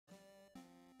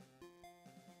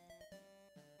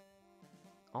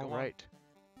All right,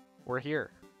 we're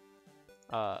here.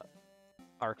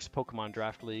 Arc's Pokemon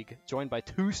Draft League, joined by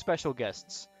two special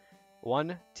guests.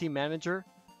 One, team manager,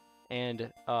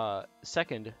 and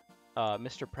second,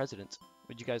 Mr. President.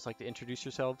 Would you guys like to introduce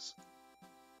yourselves?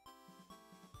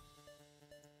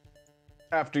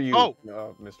 After you, Oh!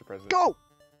 Mr. President. Go!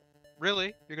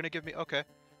 Really? You're gonna give me? Okay.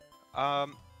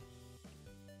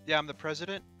 Yeah, I'm the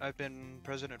president. I've been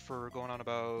president for going on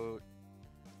about,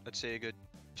 let's say, a good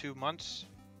 2 months,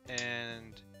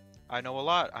 and I know a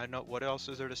lot. I know, what else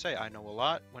is there to say? I know a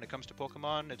lot when it comes to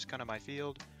Pokemon. It's kind of my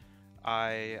field.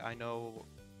 I know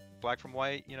black from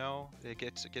white. You know, it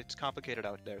gets complicated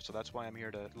out there. So that's why I'm here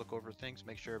to look over things,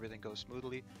 make sure everything goes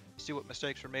smoothly, see what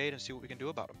mistakes were made, and see what we can do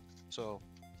about them. So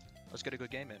let's get a good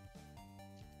game in.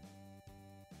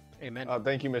 Amen.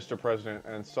 Thank you, Mr. President,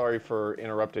 and sorry for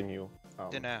interrupting you.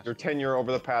 Didn't ask. Your tenure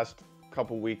over the past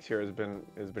couple weeks here has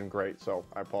been great, so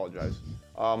I apologize.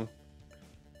 I'm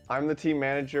the team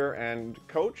manager and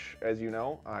coach. As you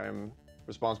know, I'm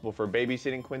responsible for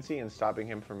babysitting Quincy and stopping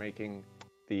him from making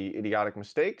the idiotic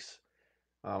mistakes.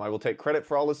 I will take credit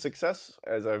for all his success,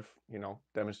 as I've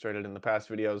demonstrated in the past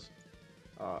videos,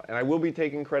 and I will be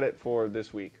taking credit for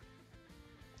this week.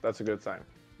 That's a good sign.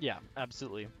 Yeah,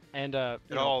 absolutely. And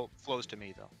It all flows to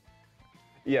me though.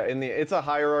 Yeah, it's a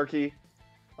hierarchy.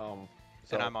 So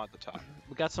And I'm on the top.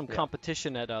 we got some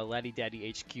competition at Laddie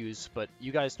Daddy HQs, but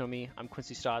you guys know me. I'm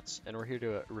Quincy Stotts, and we're here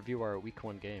to review our Week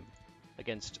 1 game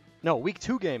Week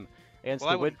 2 game against Well,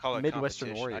 I the wouldn't call it Midwestern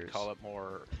competition. Warriors. I'd call it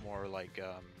more like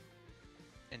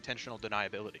intentional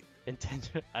deniability.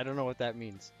 I don't know what that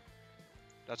means.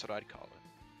 That's what I'd call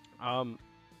it.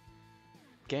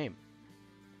 Game.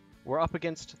 We're up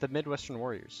against the Midwestern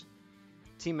Warriors.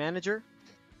 Team manager,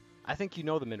 I think you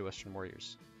know the Midwestern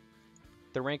Warriors.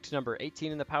 They're ranked number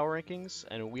 18 in the power rankings,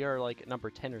 and we are like number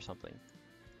 10 or something.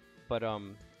 But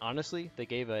honestly, they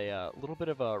gave a little bit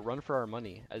of a run for our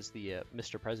money, as the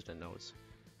Mr. President knows.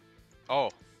 Oh,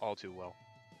 all too well.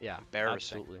 Yeah,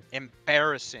 Embarrassing. absolutely.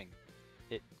 Embarrassing.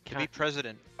 It To be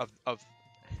president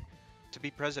to be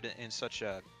president in such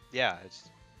a it's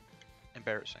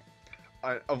embarrassing.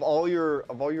 Of all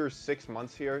your 6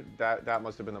 months here, that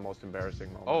must have been the most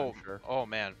embarrassing moment. Oh, I'm sure. oh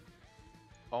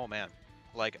man,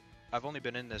 like I've only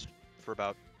been in this for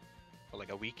about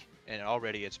like a week, and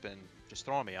already it's been just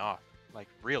throwing me off. Like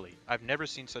really, I've never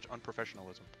seen such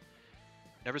unprofessionalism.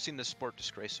 Never seen this sport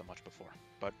disgraced so much before.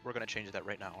 But we're gonna change that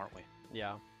right now, aren't we?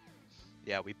 Yeah.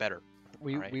 Yeah, we better.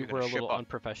 We Right, we you're were gonna a little ship up.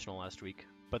 unprofessional last week,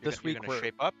 but You're this gonna- week you're gonna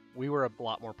shape up. we were a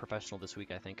lot more professional this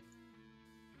week, I think.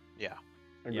 Yeah.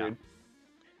 Agreed.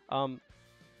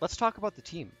 Let's talk about the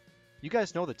team. You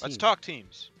guys know the team. Let's talk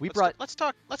teams. Let's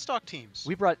talk teams.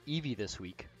 We brought Eevee this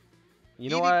week. You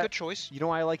know Eevee, why? good choice. You know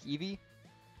why I like Eevee?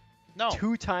 No.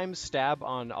 2 times stab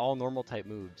on all normal type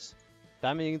moves.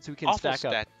 That means we can Awful stack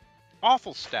stat. up.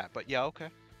 Awful stat, but yeah, okay.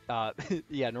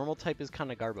 Yeah, normal type is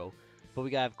kind of garbo, but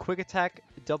we have quick attack,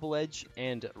 double edge,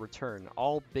 and return.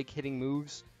 All big hitting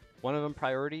moves. One of them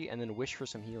priority, and then wish for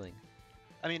some healing.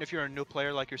 I mean, if you're a new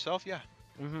player like yourself, yeah.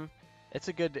 Mm-hmm. It's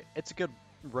a good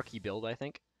rookie build, I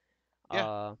think.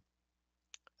 Yeah.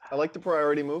 I like the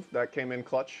priority move. That came in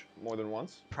clutch more than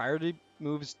once. Priority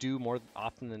moves do more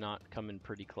often than not come in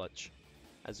pretty clutch,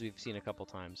 as we've seen a couple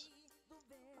times.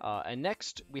 And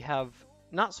next we have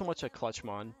not so much a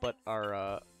Clutchmon, but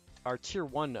our tier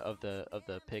 1 of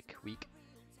the pick week,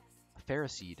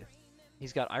 Ferroseed.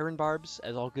 He's got Iron Barbs,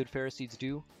 as all good Ferroseeds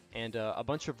do, and a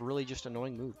bunch of really just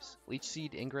annoying moves: Leech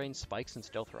Seed, Ingrain, Spikes, and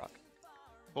Stealth Rock.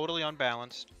 Totally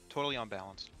unbalanced. Totally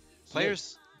unbalanced.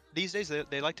 Players these days,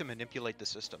 they like to manipulate the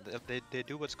system. They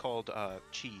do what's called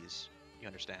cheese. You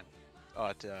understand?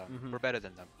 We're better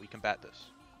than them. We combat this.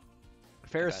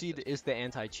 Ferroseed is the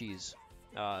anti-cheese.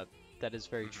 That is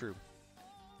very true.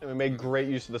 And we made great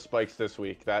use of the spikes this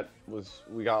week.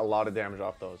 We got a lot of damage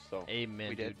off those. So Amen,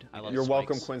 We did. dude. I love you're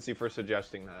welcome, spikes. Quincy, for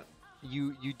suggesting that.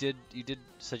 You did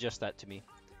suggest that to me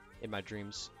in my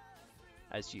dreams,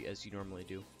 as you normally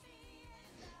do.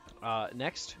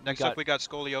 Next Up, we got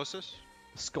scoliosis.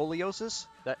 scoliosis.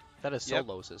 That is Yep.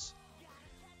 solosis.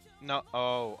 No.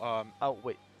 Oh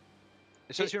wait,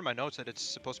 It says here in my notes that it's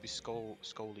supposed to be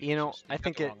scoliosis. you know You I got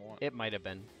think the it wrong one. it might have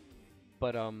been,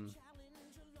 but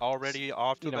Already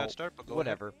off to you a know, bad start, but go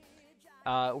whatever.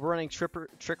 We're running Trick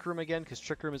Room again because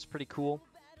Trick Room is pretty cool.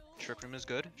 ahead. Trick Room is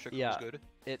good. Trick Room Yeah. is good.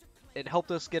 It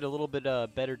helped us get a little bit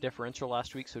better differential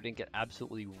last week, so we didn't get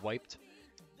absolutely wiped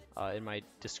in my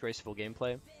disgraceful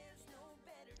gameplay.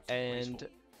 And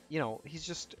Disgraceful. he's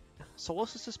just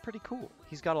Solosis is pretty cool.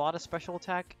 He's got a lot of special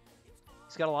attack.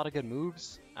 He's got a lot of good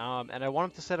moves. And I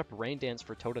want him to set up Rain Dance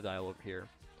for Totodile over here.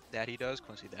 That he does,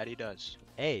 Quincy. That he does.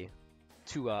 A,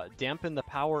 to dampen the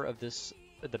power of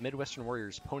the Midwestern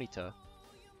Warriors Ponyta,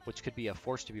 which could be a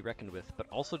force to be reckoned with, but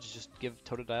also to just give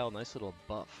Totodile a nice little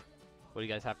buff. What do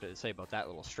you guys have to say about that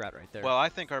little strat right there? Well, I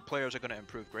think our players are going to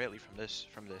improve greatly from this.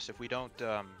 If we don't,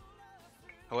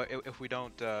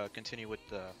 continue with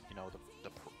the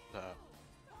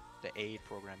aid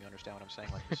program, you understand what I'm saying,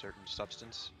 like the certain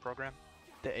substance program.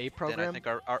 The A program. Then I think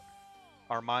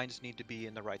our minds need to be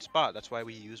in the right spot. That's why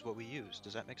we use what we use.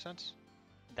 Does that make sense?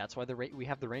 That's why we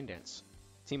have the rain dance.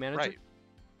 Team manager.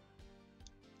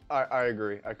 Right. I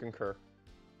agree. I concur.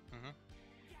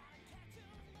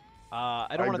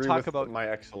 I don't want to talk about my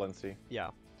excellency. Yeah.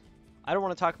 I don't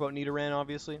want to talk about Nidoran,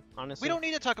 obviously. Honestly. We don't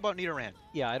need to talk about Nidoran.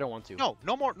 Yeah, I don't want to. No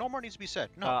more needs to be said.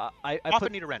 No. Off of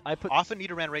Nidoran. I put off of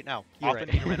Nidoran right now. You're Off right.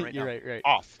 of Nidoran right You're now. right.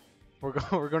 Off.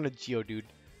 We're going to Geodude.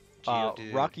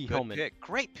 Geodude. Rocky Good Helmet. pick.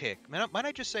 Great pick. Might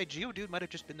I just say Geodude might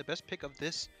have just been the best pick of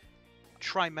this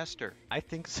trimester. I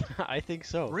think so. I think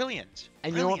so. Brilliant.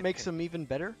 And you know what makes him even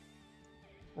better?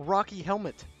 Rocky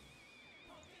Helmet.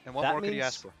 And what more could you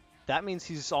ask for? That means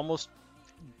he's almost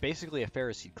basically a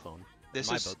Pharisee clone. This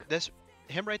in my is book.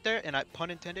 him right there, and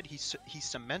pun intended. He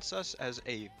cements us as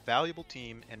a valuable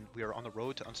team, and we are on the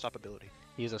road to unstoppability.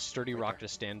 He is a sturdy Right rock there.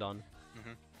 to stand on,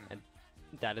 and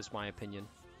that is my opinion.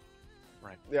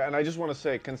 Right. Yeah, and I just want to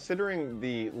say, considering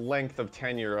the length of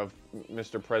tenure of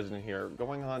Mr. President here,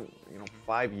 going on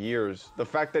 5 years, the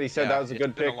fact that he said Yeah, that was a it's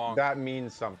good been a pick, long- that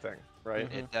means something, right?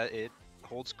 It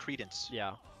holds credence.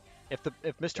 Yeah. If Mr.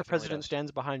 Definitely President does.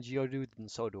 stands behind Geodude, then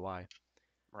so do I.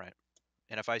 Right.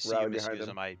 And if I see Rally you behind misuse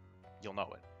him. them, you'll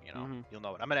know it. Mhm. You'll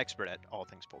know it. I'm an expert at all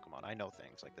things Pokemon. I know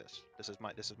things like this. This is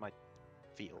my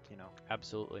field.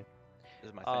 Absolutely. This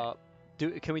is my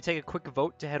thing. Can we take a quick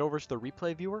vote to head over to the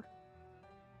replay viewer?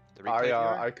 The replay viewer?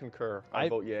 I concur. I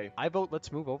vote yay. I vote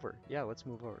let's move over. Yeah, let's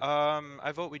move over.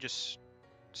 I vote we just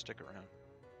stick around.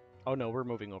 Oh no, we're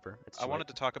moving over. It's I wanted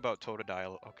to talk about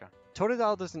Totodile. Okay.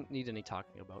 Totodile doesn't need any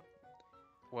talking about.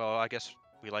 Well, I guess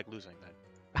we like losing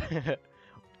then.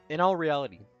 In all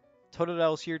reality,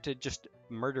 Totodile's here to just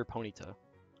murder Ponyta.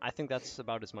 I think that's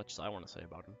about as much as I want to say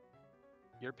about him.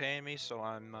 You're paying me, so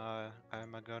I'm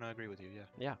gonna agree with you.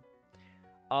 Yeah.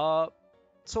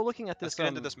 So looking at this, Let's get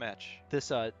into this match.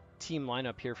 This team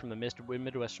lineup here from the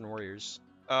Midwestern Warriors.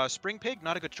 Spring Pig,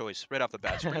 not a good choice right off the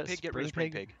bat. Spring Pig, get rid of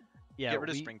Spring Pig. Yeah, Get rid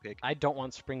of Spring Pig. I don't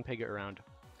want Spring Pig around.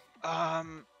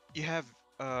 You have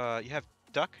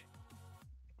Duck.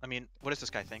 I mean, what is this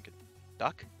guy thinking?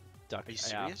 Duck? Duck. Are you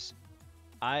serious?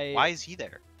 Yeah. Why is he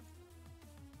there?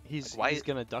 He's why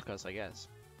gonna duck us, I guess.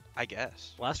 I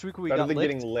guess. Last week we Better got than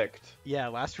licked. getting licked. Yeah,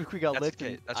 last week we got That's licked,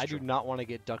 okay, and that's I do true. not want to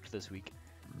get ducked this week.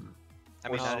 I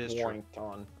mean, that is true. Point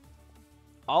on.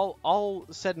 All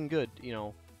said and good,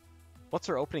 what's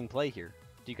our opening play here?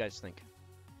 Do you guys think?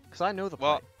 Because I know the play.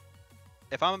 Well,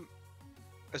 if I'm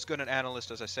as good an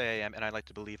analyst as I say I am, and I like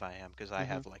to believe I am, because I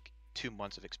have like 2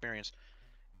 months of experience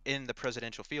in the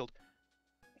presidential field,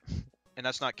 and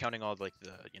that's not counting all like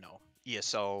the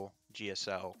ESL,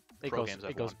 GSL programs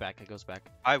It goes back.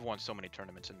 I've won so many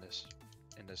tournaments in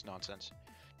this nonsense.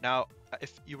 Now,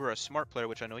 if you were a smart player,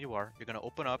 which I know you are, you're going to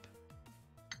open up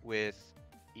with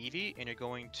Eevee, and you're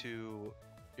going to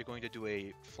do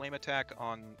a flame attack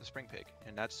on the Spring Pig,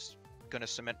 and that's going to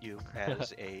cement you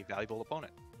as a valuable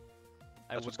opponent.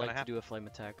 I That's would what's gonna like to happen. do a flame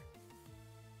attack.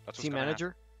 That's what's Team gonna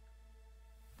manager,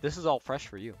 this is all fresh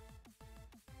for you.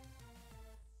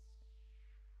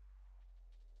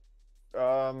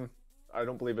 I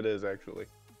don't believe it is actually.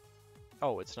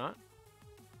 Oh, it's not?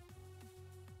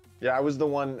 Yeah, I was the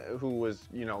one who was,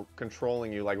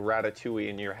 controlling you like Ratatouille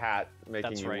in your hat,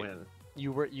 making That's you right. win.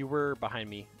 You were behind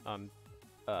me,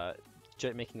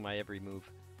 making my every move.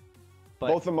 But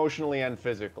Both emotionally and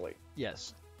physically.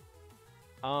 yes.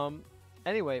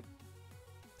 Anyway,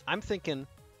 I'm thinking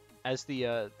as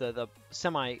the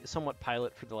somewhat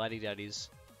pilot for the Laddie Daddies.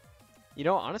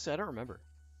 Honestly, I don't remember.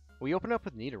 We opened up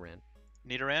with Nidoran.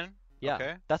 Nidoran? Yeah,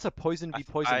 Okay. that's a poison v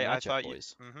poison I matchup, thought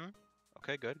boys.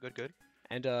 Okay, good.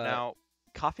 And Now,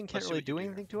 Coughing can't let's see really what you do do here.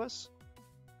 anything to us.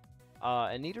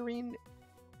 And Nidoran,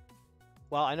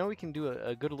 well, I know we can do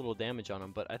a good little damage on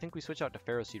him, but I think we switch out to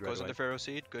Pharaoh Seed right goes away. into Pharaoh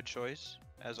Seed. Good choice,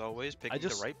 as always. Picking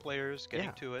just- the right players, getting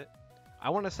yeah. to it. I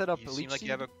want to set up You Leech seem like Seed.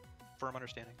 you have a firm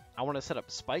understanding. I want to set up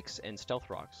Spikes and Stealth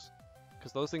Rocks,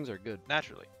 because those things are good.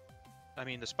 Naturally. I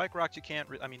mean, the Spike Rocks you can't...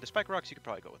 the Spike Rocks you could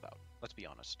probably go without. Let's be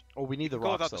honest. Oh, we need the can go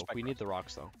rocks without the though. Spike We need Rocks. the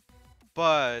rocks though.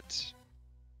 But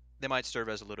they might serve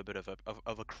as a little bit of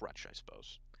a crutch, I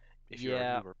suppose. if you're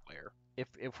Yeah. a newer player.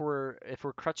 If we're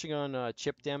crutching on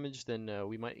chip damage, then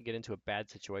we might get into a bad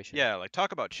situation. Yeah, like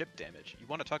talk about chip damage. You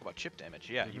want to talk about chip damage?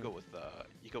 Yeah, you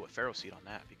Mhm. go with Pharaoh Seed on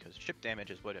that because chip damage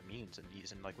is what it means in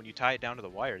these. And like when you tie it down to the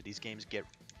wire, these games get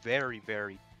very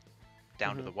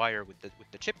down to Mhm. the wire with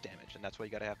the chip damage, and that's why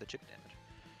you got to have the chip damage.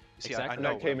 You see, Exactly. I And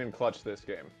know that came in clutch this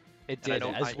game. It and I did,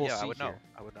 know, as we'll yeah, see I would know. here.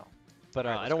 I would know. But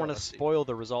Alright, I let's don't go, want to let's see. spoil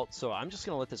the results, so I'm just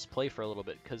gonna let this play for a little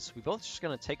bit because we both just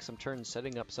gonna take some turns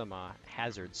setting up some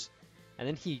hazards, and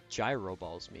then he gyro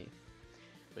balls me,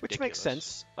 which makes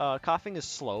Ridiculous. sense. Coughing is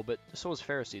slow, but so is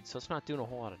Pharoseed, so it's not doing a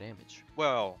whole lot of damage.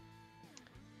 Well,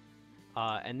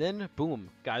 And then boom,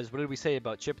 guys, what did we say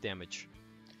about chip damage?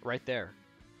 Right there.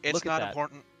 it's Look at not that.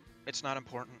 important. It's not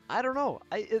important. I don't know.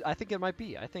 I think it might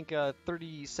be. I think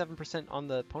 37% on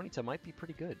the Ponyta might be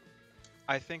pretty good.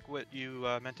 I think what you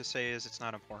meant to say is it's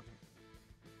not important.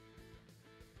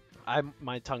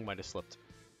 My tongue might have slipped.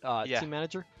 Yeah. Team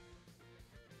manager?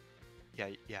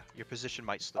 Yeah. Your position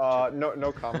might slip too.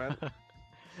 No comment.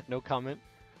 No comment.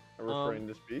 I refrain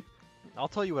to speak. I'll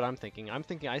tell you what I'm thinking. I'm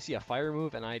thinking I see a fire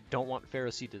move and I don't want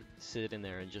Pharoseed to sit in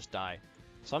there and just die.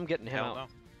 So I'm getting him Hell out.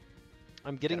 no.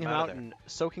 I'm getting Get him him outta out there. and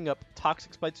soaking up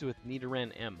Toxic Spikes with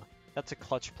Nidoran M. That's a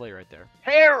clutch play right there.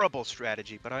 Terrible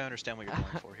strategy, but I understand what you're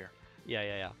going for here.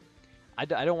 Yeah. I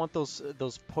don't want those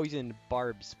poison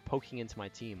barbs poking into my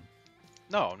team.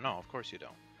 No, of course you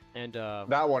don't. And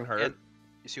That one hurt. and-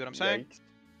 You see what I'm saying? Yikes.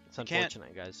 it's you can't-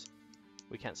 unfortunate, guys.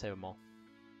 We can't save them all.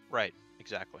 Right,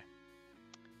 exactly.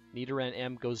 Nidoran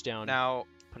M goes down, Now,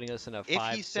 putting us in a if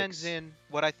 5, he sends 6. in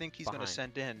what I think he's going to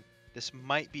behind. send in, this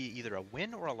might be either a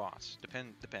win or a loss.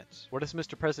 Depends. What does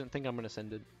Mr. President think I'm going to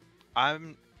send in?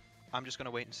 I'm just going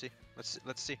to wait and see.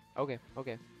 Let's see. Okay.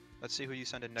 Let's see who you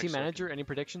send in next. Team Soaking. manager, any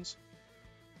predictions?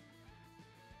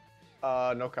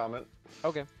 No comment.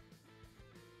 Okay.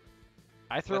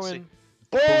 I throw Let's in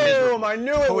Boom! I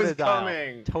knew it was Totodile.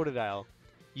 coming. Totodile.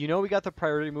 You know we got the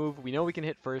priority move. We know we can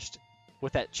hit first.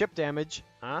 With that chip damage,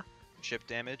 huh? Chip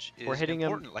damage is We're hitting him-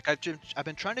 important. Like I've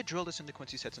been trying to drill this into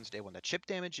Quincy's head since day one. That chip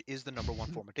damage is the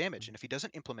 #1 form of damage, and if he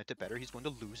doesn't implement it better, he's going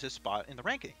to lose his spot in the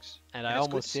rankings. And I it's good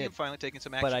to almost see him did, finally taking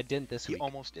some action. but I didn't this He week.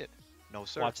 almost did. No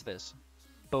sir. Watch this.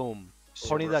 Boom.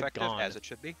 Super Ponyta effective gone. as it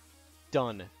should be.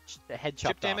 Done. The head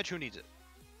chopped Chip damage. Who needs it?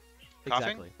 Coughing.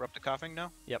 Exactly. We're up to coughing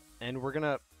now. Yep. And we're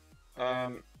gonna.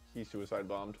 He suicide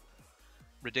bombed.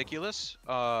 Ridiculous.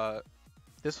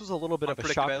 This was a little bit of a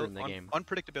shocker in the game.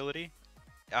 Unpredictability.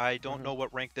 I don't Mhm. know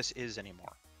what rank this is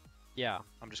anymore. Yeah.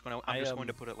 I'm just going I,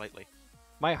 to put it lightly.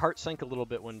 My heart sank a little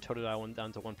bit when Totodile went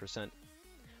down to 1%.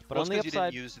 But Well, on the it's 'cause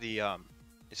upside, you didn't use the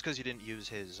it's because you didn't use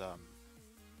his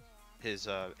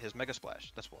Mega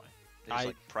Splash. That's why. His I-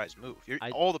 like prize move. I-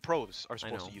 All the pros are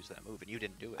supposed know. to use that move, and you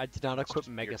didn't do it. I did not That's equip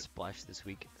just Mega weird. Splash this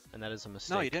week, and that is a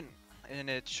mistake. No, you didn't, and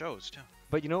it shows too.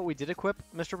 But you know what we did equip,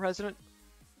 Mr. President?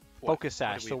 What? Focus What did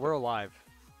Sash, we so equip? we're alive.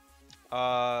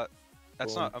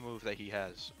 That's Boom. not a move that he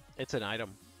has. It's an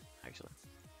item, actually.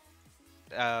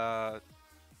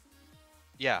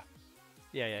 Yeah.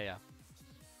 Yeah.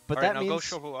 But All right, that now means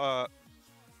go show.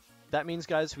 that means,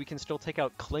 guys, we can still take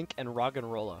out Clink and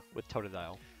Roggenrola with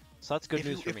Totodile. So that's good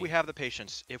news for If me. we have the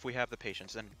patience,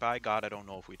 then by God, I don't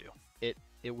know if we do.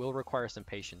 It will require some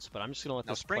patience, but I'm just gonna let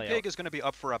Now, this Spring play Pig out. is going to be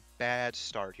up for a bad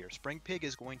start here. Spring Pig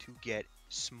is going to get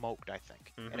smoked, I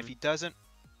think. And if Mhm. he doesn't,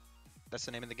 that's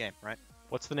the name of the game, right?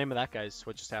 What's the name of that, guys?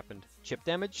 What just happened? Chip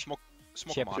damage? Smoke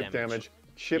Chip him on. Chip Damage. damage.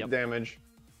 Chip Yep. damage.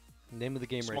 Name of the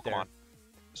game Smoke right him there. on.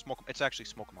 Smoke him. It's actually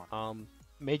smoke him on.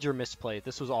 Major misplay.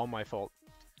 This was all my fault.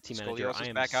 Team manager, Scoliosis I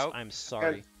am back out. I'm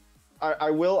sorry.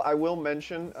 I will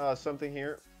mention something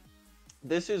here.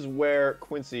 This is where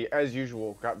Quincy, as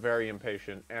usual, got very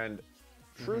impatient. And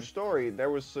true story,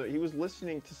 there was he was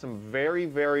listening to some very,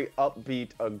 very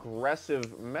upbeat,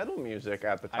 aggressive metal music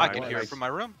at the time. I can was. hear it from my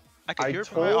room. I can I hear it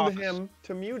from my told office. him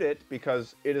to mute it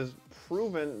because it is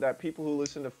proven that people who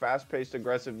listen to fast-paced,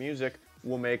 aggressive music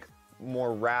will make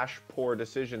more rash, poor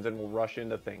decisions and will rush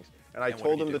into things. And I And what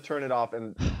told did him he to do? turn it off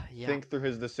and Yeah. think through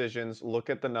his decisions,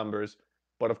 look at the numbers.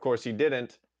 But of course he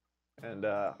didn't, and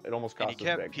it almost And cost he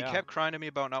us big. he Yeah. kept crying to me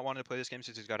about not wanting to play this game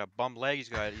since he's got a bum leg, he's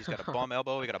got a bum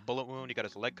elbow, he got a bullet wound, he got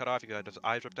his leg cut off, he got his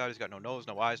eyes ripped out, he's got no nose,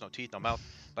 no eyes, no teeth, no mouth.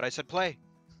 But I said play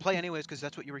anyways because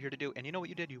that's what you were here to do. And you know what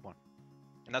you did? You won.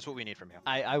 And that's what we need from you.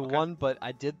 I won, but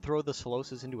I did throw the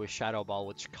Solosis into a Shadow Ball,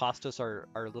 which cost us our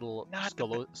little Not the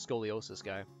scoliosis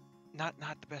guy. Not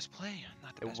the best play.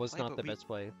 Not the It best was play, not but the we- best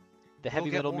play. The we'll heavy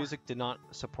get metal more. music did not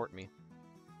support me.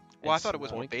 Well, I And thought it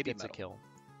was more Zoink baby gets a metal. kill.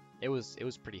 It was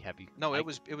pretty heavy. No, I, it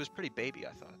was pretty baby,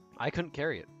 I thought. I couldn't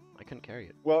carry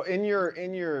it. Well, in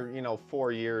your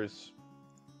 4 years,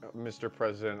 Mr.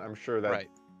 President, I'm sure that Right.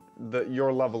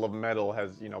 your level of metal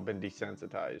has, you know, been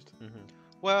desensitized.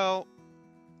 Well,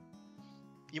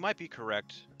 you might be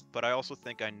correct, but I also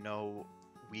think I know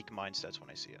weak mindsets when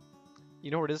I see it.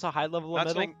 You know what is a high level of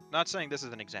metal? Not saying this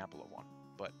is an example of one,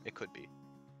 but it could be.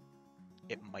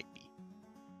 It might be.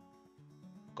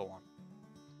 Go on.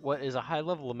 What is a high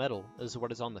level of metal is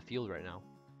what is on the field right now.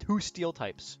 2 steel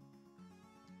types.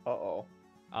 Uh-oh.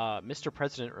 Mr.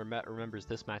 President remembers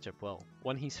this matchup well.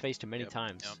 One he's faced many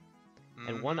times. Yep.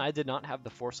 And one I did not have the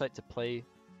foresight to play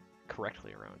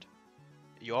correctly around.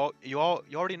 You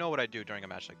already know what I do during a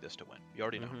match like this to win. You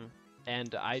already know.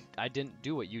 And I didn't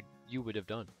do what you would have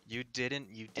done. You didn't.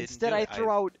 Instead, I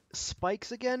throw out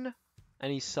spikes again,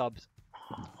 and he subs.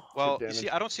 Well, you see,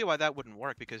 I don't see why that wouldn't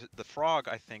work, because the frog,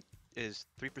 I think, is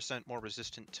 3% more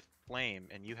resistant to flame,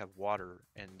 and you have water,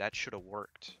 and that should have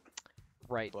worked.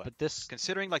 Right, but this,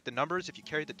 considering like the numbers, if you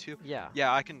carry the 2,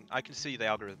 yeah, I can see the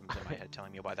algorithms in my head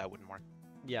telling me why that wouldn't work.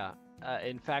 Yeah,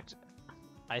 in fact,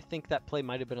 I think that play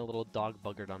might have been a little dog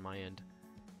buggered on my end.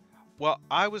 Well,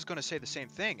 I was gonna say the same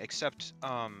thing, except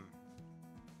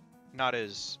not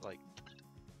as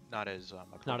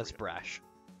brash.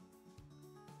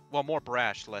 Well, more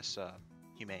brash, less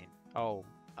humane.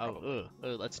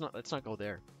 Let's not go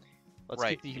there. Let's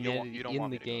right. keep the humanity you don't in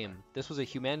want the me to game. This was a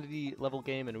humanity level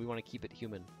game, and we want to keep it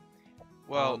human.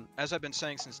 Well, as I've been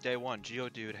saying since day one,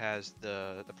 Geodude has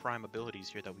the prime abilities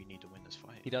here that we need to win this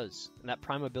fight. He does, and that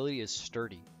prime ability is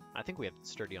sturdy. I think we have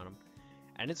sturdy on him,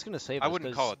 and it's gonna save us. I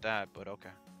wouldn't call it that, but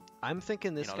okay. I'm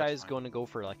thinking this guy's going to go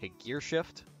for like a gear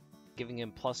shift, giving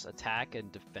him plus attack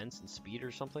and defense and speed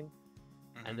or something,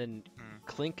 and then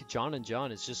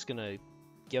𝓜𝓻 is just gonna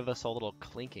give us a little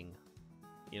clinking.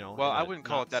 You know. Well, I wouldn't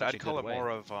call it that. I'd call it more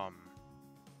of I'm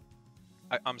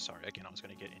sorry. Again, I was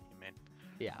gonna get inhumane.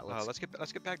 Yeah. Let's get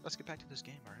back to this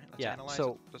game, all right? Let's analyze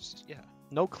it.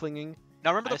 No clinging.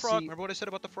 Now remember the frog. Remember what I said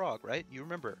about the frog, right? You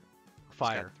remember.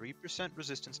 Fire. It's got 3%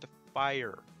 resistance to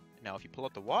fire. Now, if you pull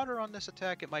out the water on this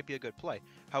attack, it might be a good play.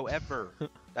 However,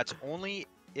 that's only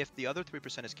if the other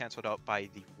 3% is canceled out by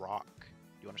the rock.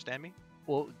 Do you understand me?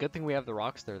 Well, good thing we have the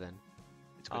rocks there then.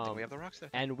 It's a good thing we have the rocks there.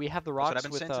 And we have the rocks That's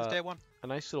what I've been saying since day one. A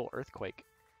nice little earthquake.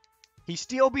 He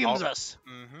steel beams us.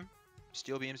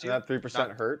 Steel beams you. And that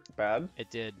 3% hurt bad. It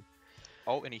did.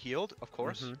 Oh, and he healed, of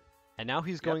course. And now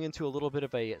he's going into a little bit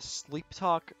of a sleep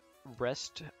talk,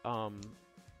 rest,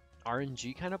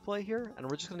 RNG kind of play here, and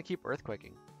we're just gonna keep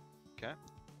earthquaking. Okay.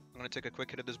 I'm gonna take a quick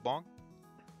hit of this bong.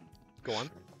 Go on.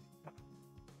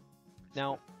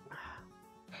 Now,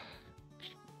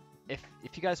 if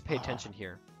you guys pay attention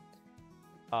here,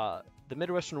 the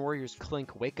Midwestern Warriors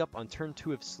Clink wake up on turn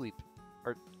 2 of sleep,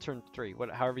 or turn 3,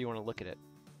 however you want to look at it,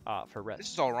 for rest.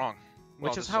 This is all wrong.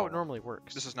 Which is how it normally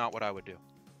works. This is not what I would do,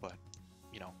 but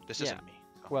you know, this isn't me.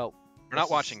 So. Well, you're not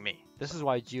watching me. This is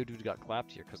why Geodude got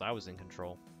clapped here, because I was in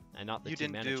control and not the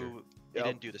team manager. You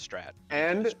didn't do the strat.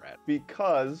 And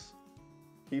because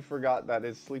he forgot that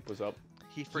his sleep was up.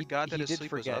 He forgot that his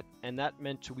sleep was up. And that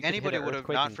meant we Anybody could would have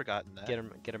not forgotten that.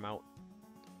 Get him out.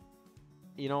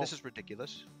 You know, this is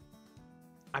ridiculous.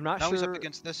 I'm not now sure he's up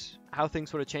against this. How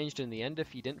things would have changed in the end if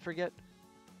he didn't forget,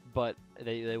 but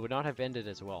they would not have ended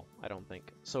as well, I don't think.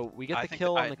 So we get the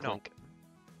kill on the Clink.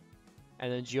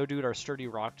 And then Geodude, our sturdy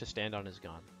rock to stand on, is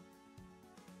gone.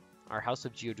 Our House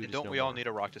of Geodude is don't we all need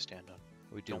a rock to stand on?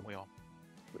 We do. Don't we all?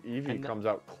 Eevee comes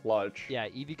out clutch. Yeah,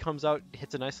 Eevee comes out,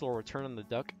 hits a nice little return on the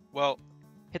duck. Well,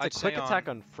 hits a quick attack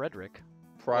on Frederick.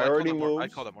 Priority moves.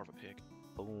 I'd call that more of a pig.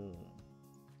 Boom.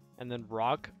 And then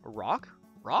Rock? I'd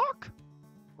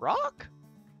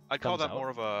call that more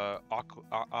of a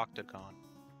octagon.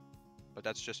 But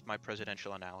that's just my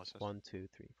presidential analysis. 1, 2, 3, 4,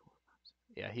 5, 6.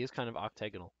 Yeah, he is kind of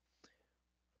octagonal.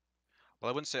 Well,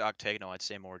 I wouldn't say octagonal. I'd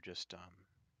say more just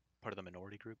part of the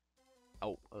minority group.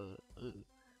 Oh,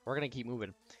 we're gonna keep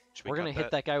moving. We're gonna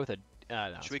hit that guy with a.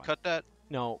 No, should we cut that?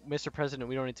 No, Mr. President,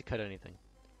 we don't need to cut anything.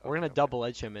 We're gonna double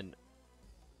edge him and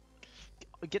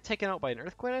get taken out by an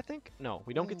earthquake. I think. No,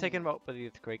 we don't get taken out by the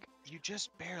earthquake. You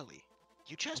just barely.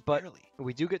 But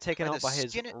we do get taken out by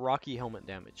his rocky helmet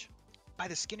damage. By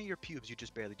the skin of your pubes, you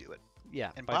just barely do it.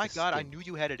 Yeah. And by God, I knew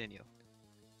you had it in you.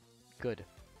 Good.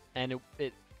 And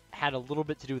it had a little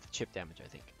bit to do with the chip damage, I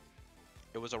think.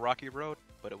 It was a rocky road,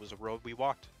 but it was a road we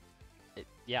walked.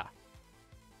 Yeah.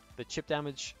 The chip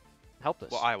damage helped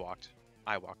us. Well, I walked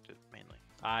it mainly.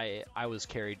 I was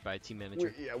carried by team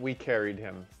manager. We carried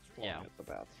him. Yeah. At the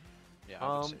bath. Yeah,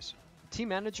 I would say so. Team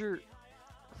manager,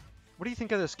 what do you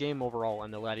think of this game overall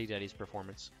and the Laddie Daddy's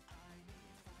performance?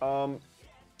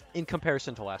 In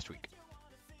comparison to last week.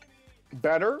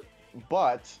 Better,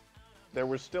 but there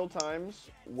were still times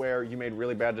where you made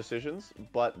really bad decisions,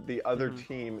 but the other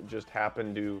team just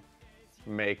happened to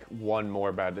make one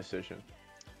more bad decision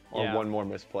or Yeah. one more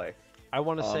misplay. I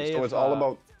want to say So if, it's all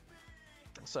about.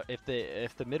 so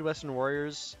if the Midwestern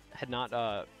Warriors had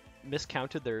not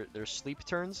miscounted their sleep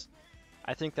turns,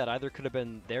 I think that either could have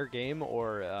been their game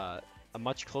or a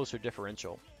much closer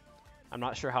differential. I'm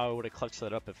not sure how I would have clutched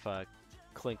that up if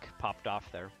Clink popped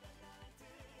off there.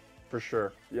 For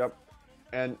sure. Yep.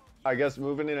 And I guess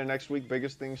moving into next week,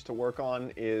 biggest things to work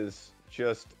on is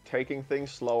just taking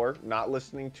things slower, not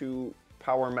listening to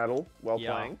power metal while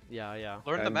playing, Yeah.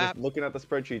 Learn the and map. just looking at the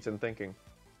spreadsheets and thinking.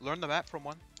 Learn the map from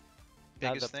one.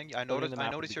 Yeah, Biggest thing. I learning noticed. the I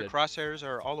map would noticed be your good. crosshairs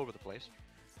are all over the place.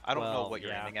 I don't know Well, what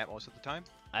you're yeah. aiming at most of the time.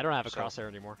 I don't have a So- crosshair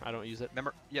anymore. I don't use it.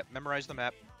 Memorize the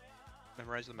map.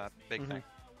 Memorize the map. Big Mhm. thing.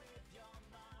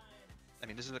 I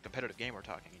mean, this is a competitive game we're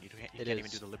talking, and you can't It even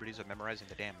is. do the liberties of memorizing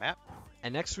the damn map.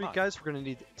 And next Come week, on. guys, we're gonna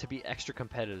need to be extra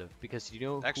competitive because you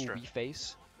know Extra. who we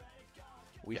face?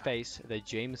 We Yeah. face the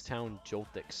Jamestown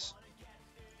Joltics,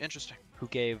 Interesting. who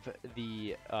gave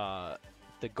the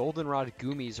Goldenrod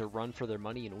Goomies a run for their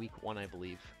money in week 1, I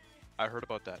believe. I heard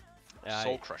about that.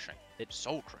 Soul crushing.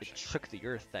 Soul It crushing. shook the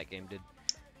earth, that game did.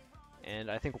 And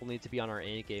I think we'll need to be on our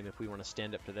A game if we want to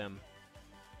stand up to them.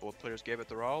 Both players gave it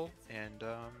their all, and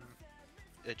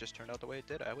it just turned out the way it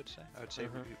did. I would say. Mhm,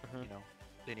 mhm. You know,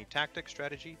 they need tactics,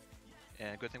 strategy,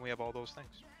 and good thing we have all those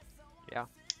things.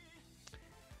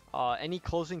 Any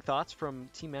closing thoughts from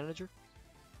team manager?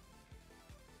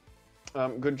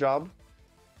 Good job.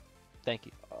 Thank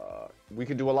you. We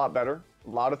could do a lot better. A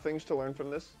lot of things to learn from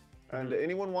this. And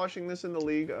anyone watching this in the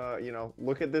league,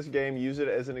 look at this game, use it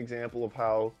as an example of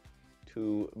how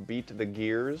to beat the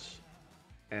gears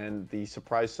and the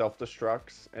surprise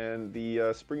self-destructs and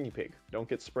the springy pig. Don't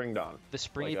get springed on. The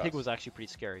springy Like pig us. was actually pretty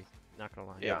scary. Not gonna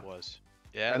lie. Yeah. It was.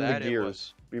 Yeah, And that the it gears.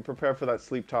 was. Be prepared for that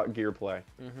sleep talk gear play.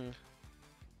 Mm-hmm.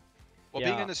 Well, Yeah.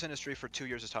 being in this industry for 2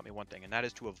 years has taught me one thing, and that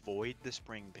is to avoid the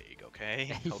spring pig.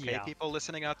 Okay. Okay, Yeah. people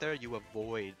listening out there, you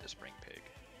avoid the spring pig.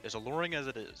 As alluring as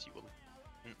it is, you will.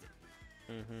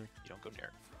 Mm-hmm. You don't go near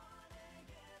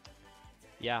it.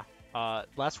 Yeah.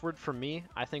 Last word from me,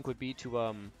 I think, would be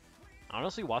to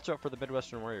honestly watch out for the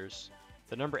Midwestern Warriors.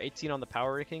 The number 18 on the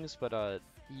power rankings, but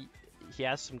he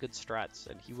has some good strats,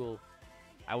 and he will.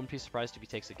 I wouldn't be surprised if he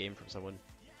takes a game from someone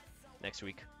next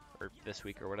week or this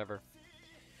week or whatever.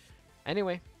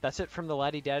 Anyway, that's it from the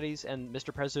Laddie Daddies and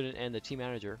Mr. President and the team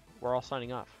manager. We're all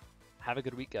signing off. Have a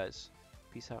good week, guys.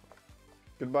 Peace out.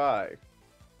 Goodbye.